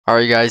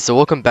Alright guys, so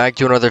welcome back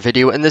to another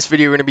video. In this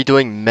video we're going to be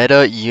doing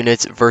meta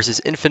units versus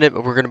infinite,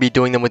 but we're going to be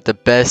doing them with the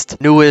best,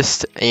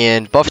 newest,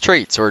 and buff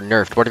traits, or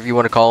nerfed, whatever you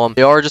want to call them.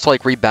 They are just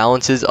like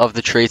rebalances of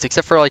the traits,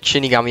 except for like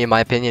Shinigami in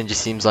my opinion. It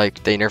just seems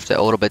like they nerfed it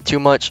a little bit too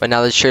much, but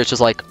now this trait's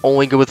just like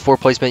only good with 4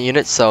 placement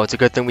units, so it's a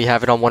good thing we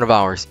have it on one of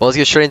ours. Well, let's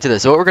get straight into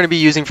this. So what we're going to be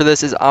using for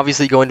this is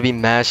obviously going to be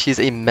Mash. He's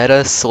a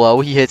meta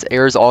slow. He hits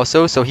airs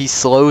also, so he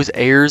slows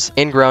airs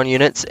and ground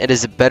units. It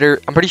is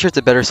better, I'm pretty sure it's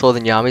a better slow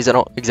than Yami's. I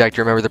don't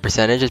exactly remember the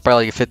percentage. It's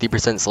probably like a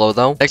 50% slow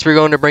though. Next we're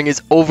going to bring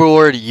is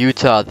Overlord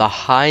Yuta, the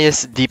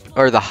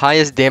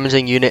highest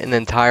damaging unit in the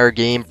entire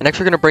game. Next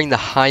we're going to bring the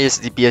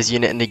highest DPS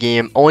unit in the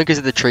game, only because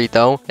of the trait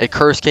though, a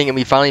Curse King, and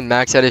we finally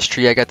maxed out his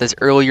tree. I got this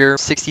earlier,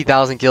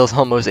 60,000 kills,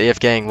 almost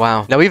AFKing.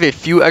 Wow. Now we have a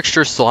few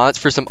extra slots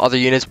for some other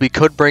units. We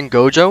could bring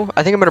Gojo.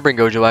 I think I'm going to bring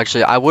Gojo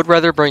actually. I would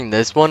rather bring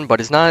this one,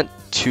 but it's not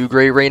too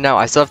great right now.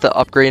 I still have to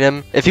upgrade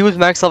him. If he was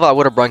max level, I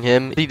would have brung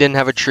him. If he didn't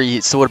have a tree,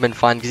 it still would have been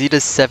fine because he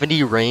does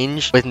 70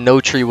 range with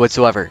no tree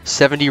whatsoever.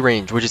 70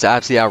 range, which is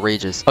absolutely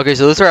outrageous. Okay,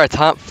 so those are our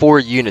top 4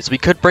 units. We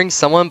could bring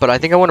someone, but I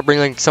think I want to bring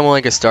like someone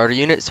like a starter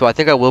unit, so I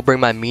think I will bring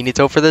my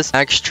Minato for this.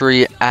 Max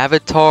tree,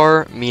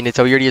 Avatar,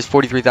 Minato. He already has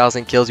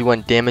 43,000 kills. We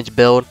want damage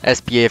build,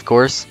 SPA of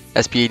course.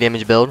 SPA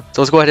damage build.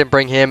 So let's go ahead and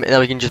bring him, and then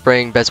we can just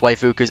bring best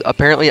waifu, because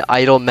apparently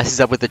idle messes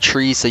up with the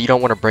tree, so you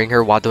don't want to bring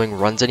her while doing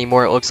runs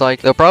anymore, it looks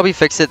like. They'll probably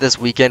fix it this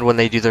weekend when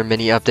they do their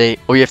mini update.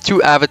 We have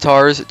 2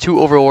 avatars, 2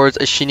 overlords,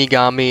 a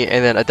Shinigami,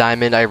 and then a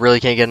diamond. I really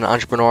can't get an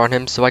entrepreneur on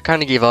him, so I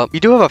kind of gave up. We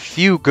do have a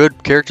few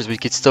good characters we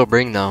could still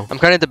bring though. I'm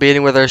kind of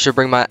debating whether I should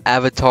bring my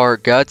avatar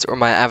Guts or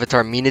my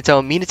avatar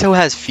Minato. Minato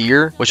has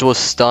fear, which will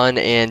stun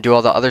and do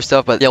all the other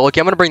stuff, but yeah, look,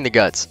 I'm gonna bring the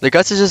Guts. The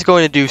Guts is just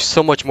going to do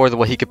so much more than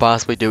what he could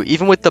possibly do.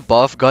 Even with the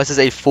buff, Guts is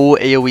a full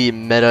AoE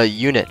meta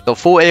unit. So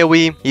full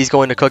AoE, he's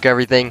going to cook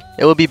everything.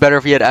 It would be better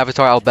if he had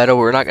Avatar Albedo, but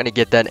we're not going to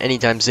get that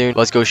anytime soon.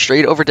 Let's go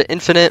straight over to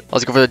Infinite.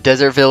 Let's go for the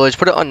Desert Village,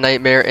 put it on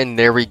Nightmare, and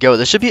there we go.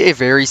 This should be a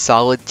very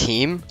solid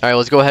team. Alright,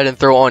 let's go ahead and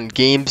throw on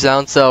Game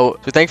Sound. So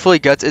thankfully,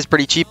 Guts is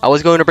pretty cheap. I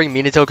was going to bring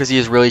Minato because he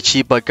is really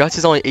cheap, but Guts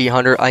is only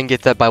 800. I can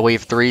get that by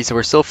wave 3, so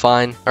we're still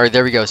fine. Alright,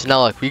 there we go. So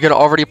now look, we can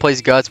already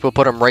place Guts. We'll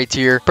put him right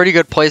here. Pretty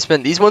good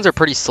placement. These ones are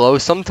pretty slow.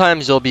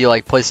 Sometimes you'll be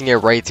like placing it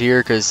right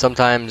here because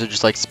sometimes they're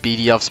just like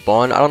speedy off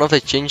spawn. I don't know if they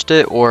changed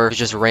it or it's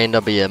just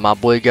random, but yeah, my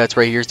boy Guts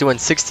right here is doing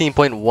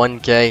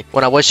 16.1k.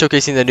 When I was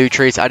showcasing the new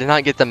traits, I did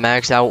not get the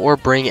max out or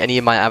bring any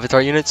of my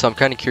avatar units, so I'm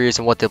kind of curious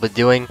on what they'll be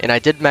doing. And I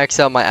did max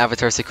out my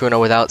avatar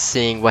Sukuna without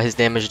seeing what his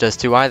damage does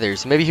too either,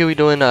 so maybe he'll be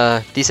doing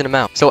a decent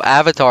amount. So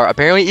avatar,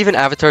 apparently even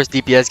avatar's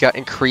DPS got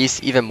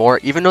increased even more.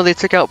 Even though they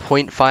took out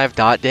 0.5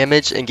 dot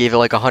damage and gave it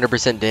like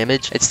 100%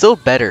 damage, it's still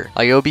better.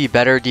 Like it'll be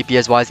better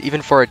DPS wise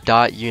even for a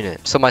dot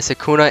unit. So my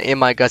Sukuna and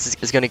my Guts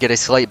is going to get a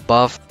slight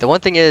buff. The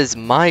one thing is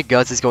my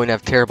Guts is going to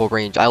have terrible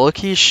range. I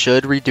low-key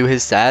should redo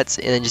his stats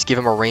and then just give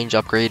him a range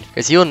upgrade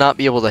because he will not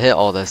be able to hit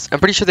all this. I'm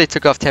pretty sure they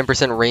took off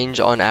 10% range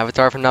on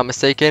Avatar if I'm not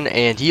mistaken,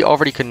 and he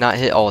already could not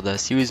hit all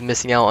this. He was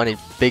missing out on a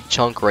big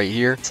chunk right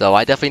here, so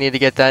I definitely need to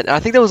get that. And I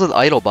think that was an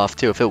idle buff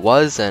too. If it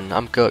was, then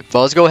I'm cooked.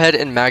 But let's go ahead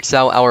and max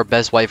out our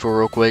best waifu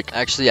real quick.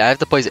 Actually, I have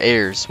to place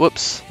airs.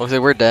 Whoops. Looks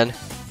like we're dead.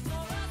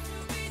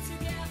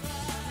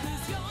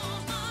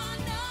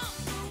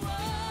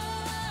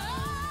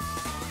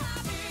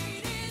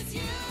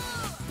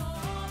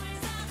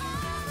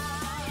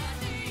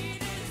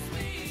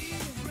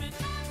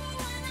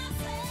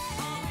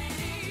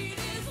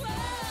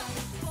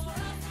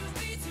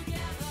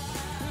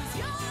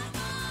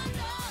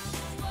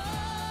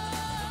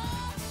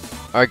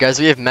 Alright guys,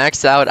 we have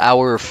maxed out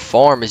our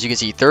farm, as you can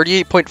see,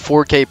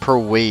 38.4k per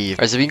wave.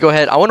 Alright, so we can go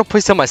ahead. I want to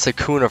place on my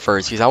Sukuna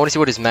first, because I want to see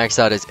what his max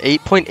out is.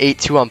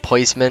 8.82 on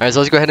placement. Alright,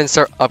 so let's go ahead and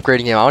start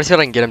upgrading him. I want to see what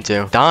I can get him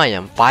to.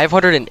 Damn,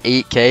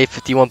 508k,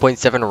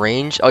 51.7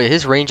 range. Oh yeah,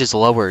 his range is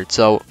lowered,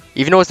 so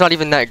even though it's not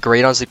even that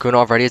great on Sukuna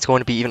already, it's going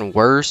to be even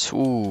worse.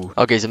 Ooh.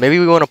 Okay, so maybe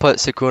we want to put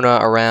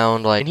Sukuna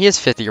around, like, and he has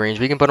 50 range.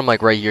 We can put him,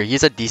 like, right here. He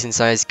has a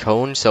decent-sized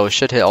cone, so it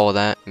should hit all of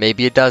that.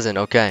 Maybe it doesn't.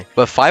 Okay.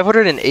 But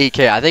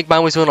 508k. I think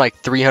mine was doing, like,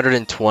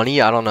 320.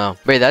 I don't know.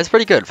 Wait, that's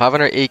pretty good.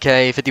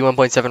 508k,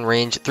 51.7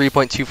 range,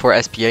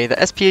 3.24 SPA.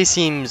 The SPA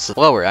seems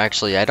lower,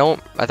 actually. I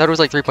thought it was,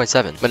 like,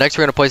 3.7. But next,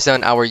 we're going to place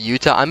down our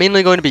Yuta. I'm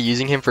mainly going to be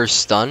using him for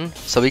stun,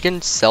 so we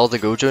can sell the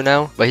Gojo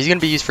now. But he's going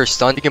to be used for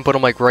stun. We can put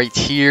him, like, right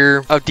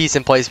here. A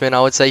decent placement, I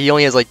would say. He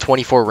only has like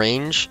 24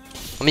 range.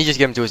 Let me just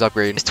get him to his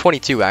upgrade. It's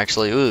 22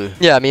 actually. Ooh.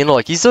 Yeah, I mean,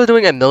 look, he's still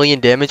doing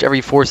 1,000,000 damage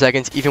every 4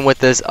 seconds, even with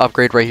this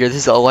upgrade right here. This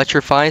is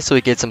Electrify, so we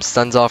get some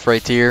stuns off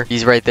right here.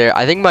 He's right there.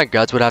 I think my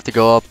Guts would have to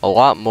go up a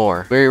lot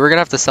more. We're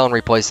gonna have to sell and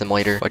replace him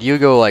later. But you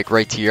go like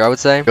right here, I would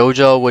say.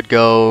 Gojo would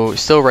go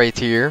still right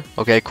here.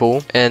 Okay,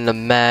 cool. And the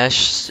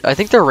Mash, I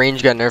think their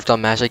range got nerfed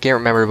on Mash. I can't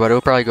remember, but it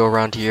would probably go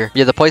around here.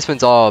 Yeah, the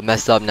placement's all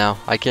messed up now.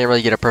 I can't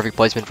really get a perfect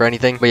placement for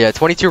anything. But yeah,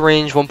 22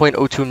 range,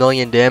 1.02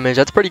 million damage.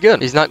 That's pretty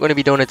good. He's not going to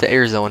be doing it to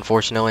airs though,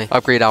 unfortunately.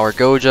 Upgrade our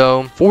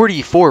Gojo.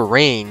 44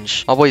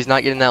 range. Oh boy, he's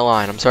not getting that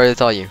line. I'm sorry to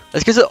tell you.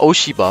 Let's get the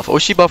Oshi buff.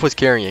 Oshi buff was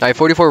carrying it. Alright,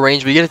 44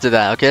 range. We get it to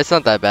that. Okay, that's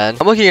not that bad.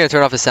 I'm looking to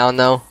turn off the sound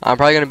though. I'm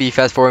probably going to be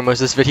fast forwarding most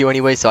of this video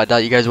anyway, so I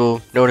doubt you guys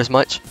will notice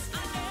much.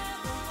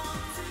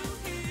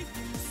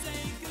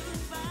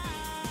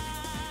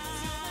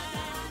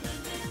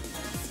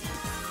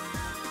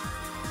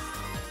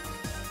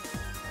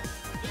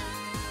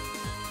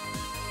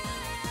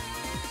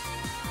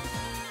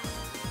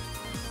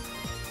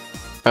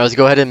 Alright, let's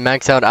go ahead and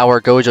max out our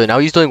Gojo. Now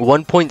he's doing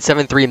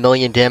 1.73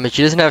 million damage.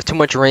 He doesn't have too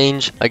much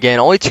range. Again,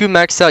 only 2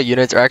 maxed out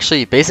units, or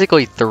actually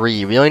basically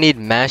 3. We only need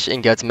Mash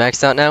and Guts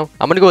maxed out now.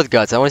 I'm gonna go with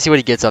Guts. I want to see what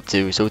he gets up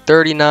to. So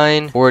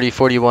 39, 40,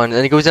 41, and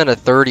then it goes down to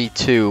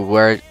 32,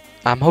 where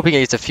I'm hoping he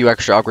gets a few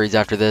extra upgrades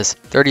after this.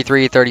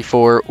 33,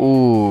 34.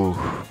 Ooh,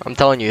 I'm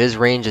telling you, his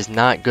range is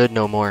not good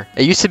no more.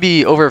 It used to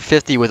be over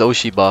 50 with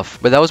Oshi buff,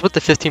 but that was with the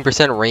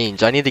 15%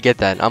 range. I need to get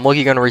that. I'm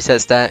looking gonna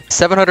reset stat.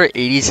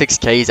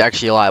 786k is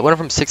actually a lot. It went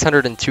from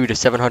 602 to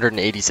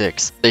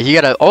 786. He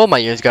got all my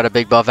units got a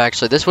big buff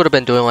actually. This would have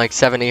been doing like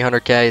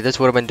 800k. This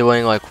would have been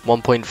doing like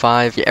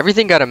 1.5. Yeah,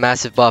 everything got a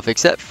massive buff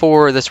except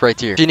for this right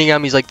here.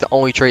 Shinigami's like the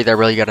only trait that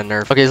really got a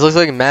nerf. Okay, so it looks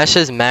like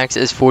Mash's max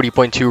is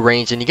 40.2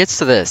 range, and he gets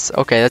to this.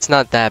 Okay, that's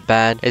not that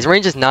bad. His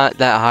range is not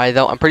that high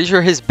though. I'm pretty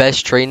sure his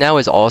best trait now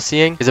is all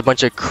seeing. There's a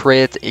bunch of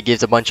crit, it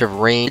gives a bunch of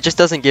range. It just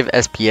doesn't give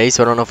SPA,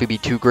 so I don't know if he'd be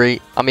too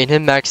great. I mean,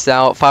 him maxed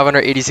out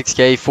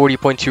 586k,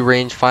 40.2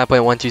 range,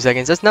 5.12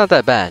 seconds. That's not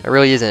that bad. It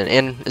really isn't.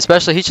 And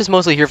especially he's just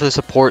mostly here for the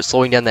support,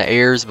 slowing down the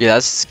airs.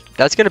 Yeah,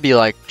 that's gonna be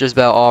like just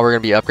about all we're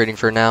gonna be upgrading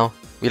for now.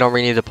 We don't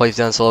really need to place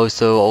down slow,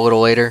 so a little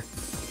later.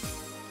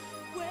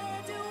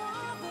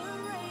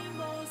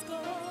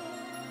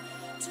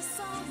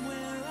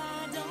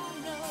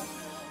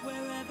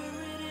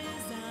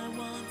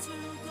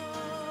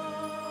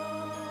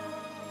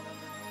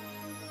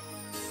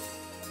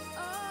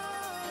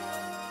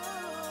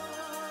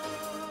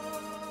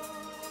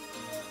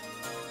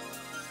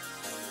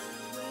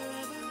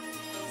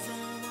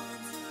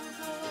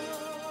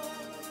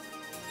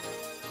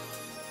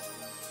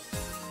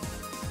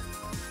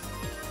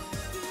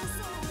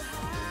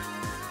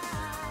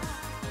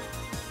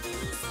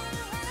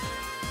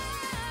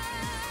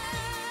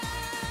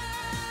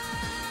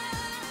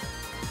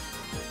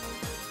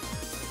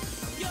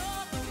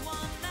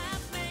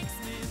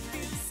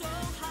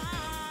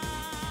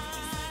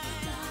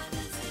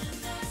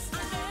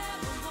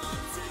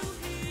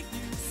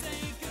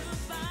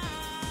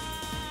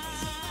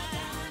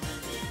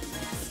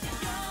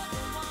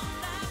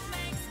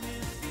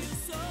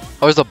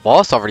 Oh, there's a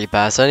boss already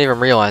passed. I didn't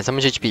even realize. How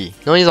much HP?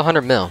 He only has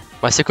 100 mil.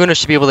 My Sukuna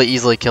should be able to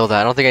easily kill that.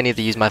 I don't think I need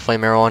to use my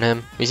flame arrow on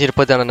him. We just need to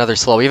put down another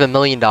slow. We have $1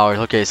 million.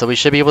 Okay, so we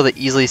should be able to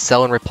easily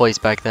sell and replace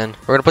back then.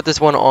 We're gonna put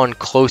this one on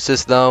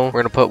closest though.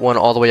 We're gonna put one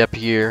all the way up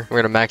here. We're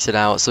gonna max it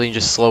out so we can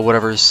just slow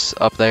whatever's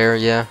up there.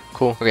 Yeah,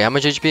 cool. Okay, how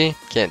much HP?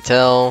 Can't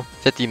tell.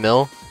 50 mil.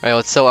 All right,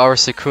 let's sell our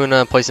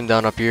Sukuna and place him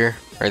down up here.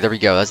 All right, there we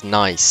go. That's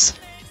nice.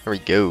 There we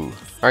go. All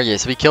right, yeah,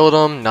 so we killed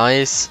him.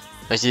 Nice.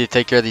 I just need to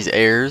take care of these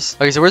airs.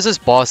 Okay, so where's this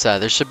boss at?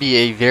 There should be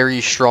a very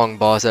strong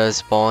boss that has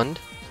spawned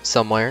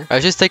somewhere.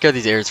 I just take care of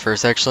these airs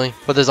first, actually.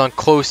 Put this on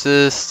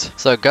closest.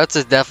 So Guts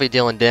is definitely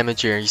dealing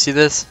damage here. You see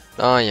this?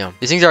 Oh, yeah.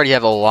 These things already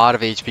have a lot of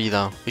HP,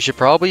 though. We should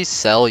probably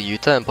sell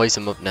Yuta and place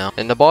him up now.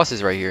 And the boss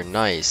is right here.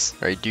 Nice.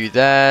 All right, do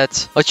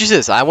that. Let's use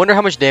this. I wonder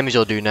how much damage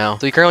he'll do now.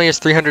 So he currently has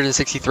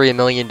 363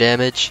 million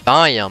damage.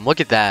 Damn, look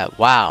at that.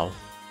 Wow.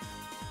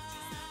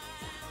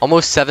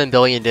 Almost 7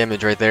 billion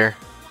damage right there.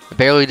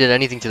 Barely did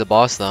anything to the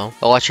boss though.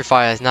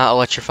 Electrify is not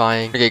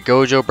electrifying. Okay,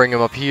 Gojo, bring him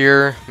up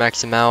here.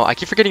 Max him out. I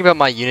keep forgetting about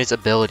my unit's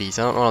abilities.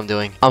 I don't know what I'm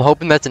doing. I'm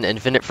hoping that's an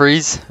infinite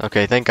freeze.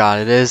 Okay, thank God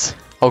it is.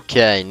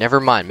 Okay, never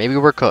mind. Maybe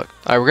we're cooked.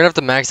 Alright, we're gonna have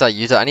to max out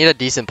Yuta. I need a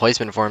decent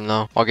placement for him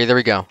though. Okay, there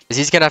we go. Because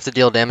he's gonna have to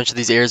deal damage to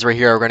these airs right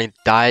here. We're gonna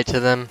die to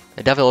them.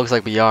 It definitely looks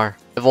like we are.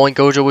 If only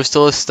Gojo was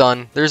still a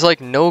stun. There's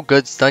like no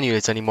good stun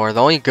units anymore.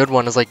 The only good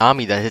one is like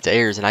Ami that hits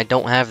airs, and I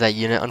don't have that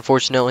unit,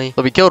 unfortunately.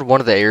 But we killed one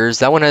of the airs.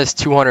 That one has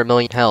 200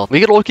 million health. We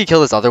could low-key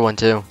kill this other one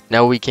too.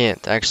 No, we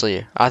can't,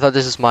 actually. I thought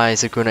this was my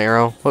Sukuna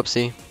arrow.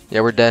 Whoopsie.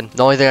 Yeah, we're dead.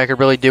 The only thing I could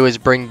really do is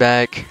bring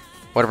back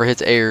whatever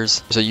hits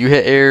airs. So you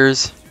hit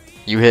airs,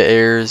 you hit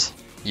airs,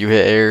 you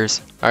hit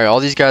airs. Alright,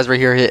 all these guys right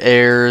here hit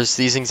airs.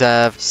 These things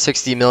have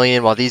 60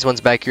 million, while these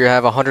ones back here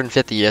have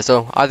 150. Yeah,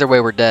 so either way,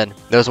 we're dead.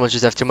 Those ones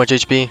just have too much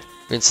HP.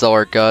 We can sell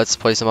our Guts,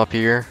 place them up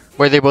here.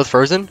 Wait, are they both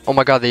frozen? Oh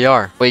my God, they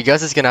are. Wait,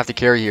 Guts is gonna have to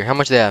carry here. How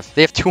much do they have?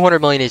 They have 200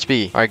 million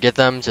HP. Alright, get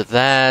them to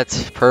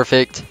that.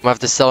 Perfect. I'm gonna have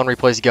to sell and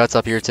replace Guts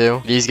up here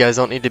too. These guys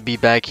don't need to be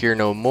back here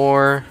no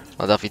more.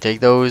 I'll definitely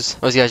take those.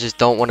 Those guys just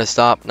don't want to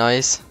stop.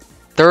 Nice.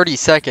 30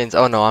 seconds.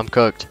 Oh no, I'm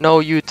cooked. No,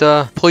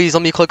 Yuta. Please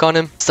let me click on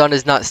him. Stun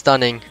is not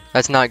stunning.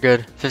 That's not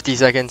good. 50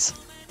 seconds.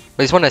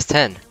 Wait, this one has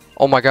 10.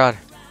 Oh my God.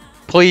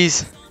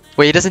 Please.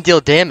 Wait, it doesn't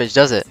deal damage,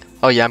 does it?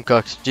 Oh yeah, I'm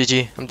cooked.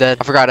 GG. I'm dead.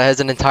 I forgot it has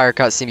an entire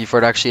cutscene before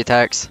it actually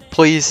attacks.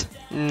 Please.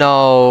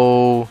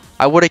 No.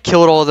 I would have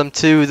killed all of them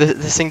too.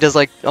 This thing does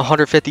like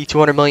 150,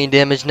 200 million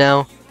damage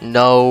now.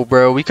 No,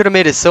 bro. We could have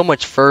made it so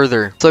much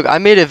further. So, look, I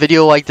made a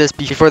video like this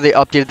before they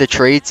updated the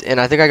traits,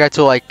 and I think I got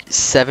to like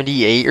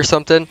 78 or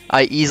something.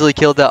 I easily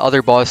killed that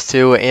other boss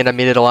too, and I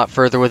made it a lot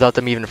further without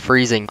them even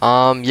freezing.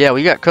 Yeah,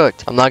 we got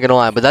cooked. I'm not gonna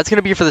lie, but that's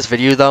gonna be it for this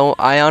video though.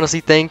 I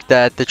honestly think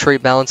that the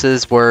trait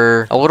balances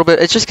were a little bit,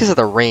 it's just because of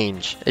the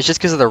range. It's just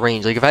because of the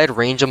range. Like, if I had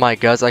range on my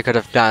Guts, I could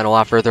have gotten a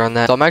lot further on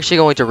that. So I'm actually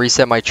going to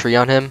reset my tree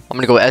on him. I'm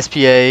gonna go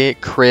SPA,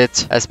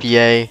 crit,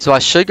 SPA. So I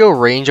should go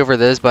range over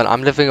this, but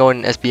I'm definitely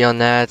going SPA on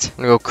that. I'm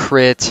gonna go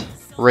crit,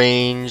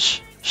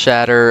 range,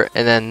 shatter,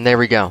 and then there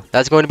we go.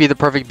 That's going to be the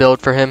perfect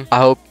build for him. I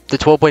hope the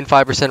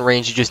 12.5%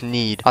 range you just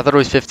need. I thought it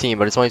was 15,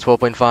 but it's only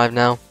 12.5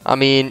 now. I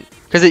mean,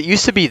 because it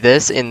used to be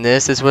this and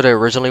this is what it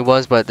originally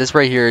was, but this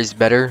right here is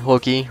better,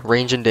 Loki,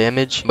 range and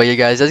damage. But yeah,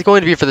 guys, that's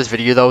going to be it for this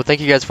video, though. Thank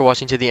you guys for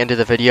watching to the end of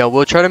the video.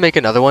 We'll try to make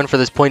another one for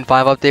this 0.5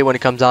 update when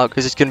it comes out,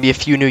 because it's going to be a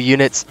few new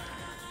units.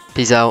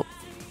 Peace out.